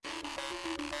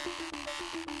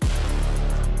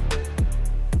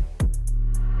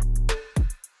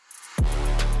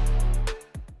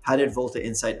how did Volta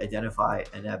Insight identify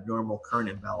an abnormal current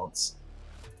imbalance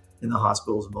in the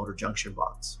hospital's motor junction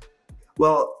box?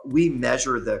 Well, we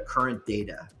measure the current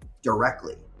data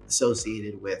directly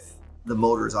associated with the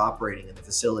motors operating in the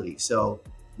facility. So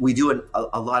we do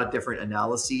a lot of different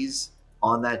analyses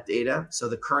on that data. So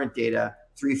the current data,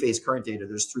 three-phase current data,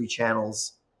 there's 3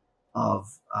 channels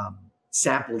of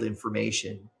sampled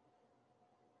information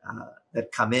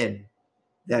that come in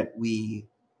that we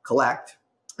collect.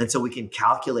 And so we can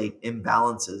calculate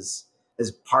imbalances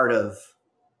as part of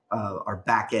our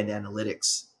back-end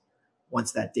analytics.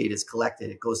 Once that data is collected,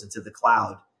 it goes into the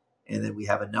cloud, and then we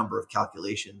have a number of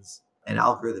calculations and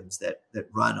algorithms that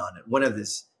run on it. One of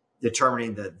this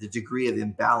determining the degree of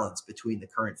imbalance between the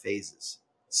current phases.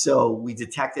 So we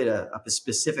detected a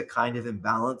specific kind of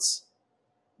imbalance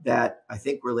that I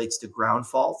think relates to ground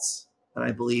faults. And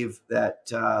I believe that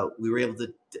we were able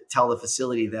to tell the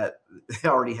facility that they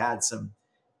already had some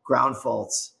ground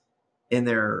faults in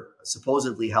their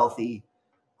supposedly healthy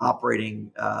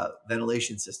operating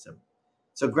ventilation system.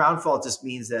 So ground fault just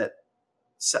means that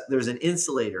there's an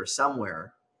insulator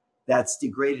somewhere that's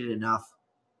degraded enough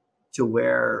to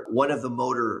where one of the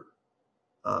motor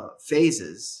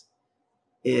phases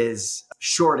is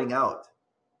shorting out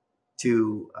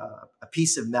to a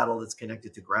piece of metal that's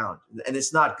connected to ground. And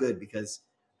it's not good, because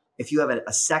if you have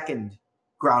a second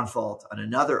ground fault on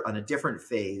a different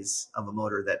phase of a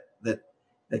motor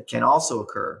that can also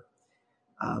occur,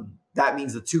 that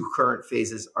means the two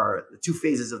phases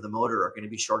of the motor are going to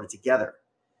be shorted together,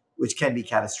 which can be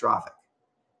catastrophic.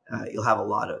 You'll have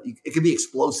it can be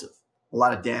explosive. A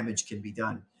lot of damage can be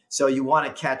done. So you want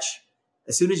to catch,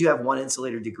 as soon as you have one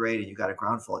insulator degrade and you've got a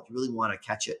ground fault, you really want to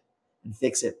catch it and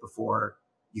fix it before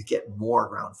you get more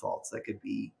ground faults. That could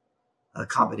be a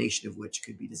combination of which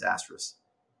could be disastrous.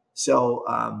 So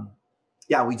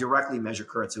we directly measure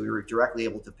current. So we were directly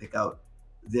able to pick out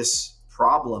this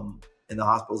problem in the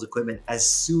hospital's equipment as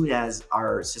soon as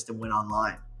our system went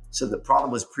online. So the problem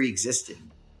was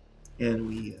pre-existing, and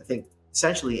we, I think,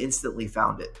 essentially instantly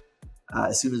found it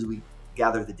as soon as we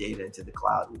gathered the data into the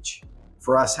cloud, which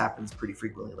for us happens pretty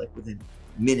frequently, like within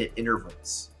minute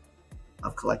intervals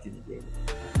of collecting the data.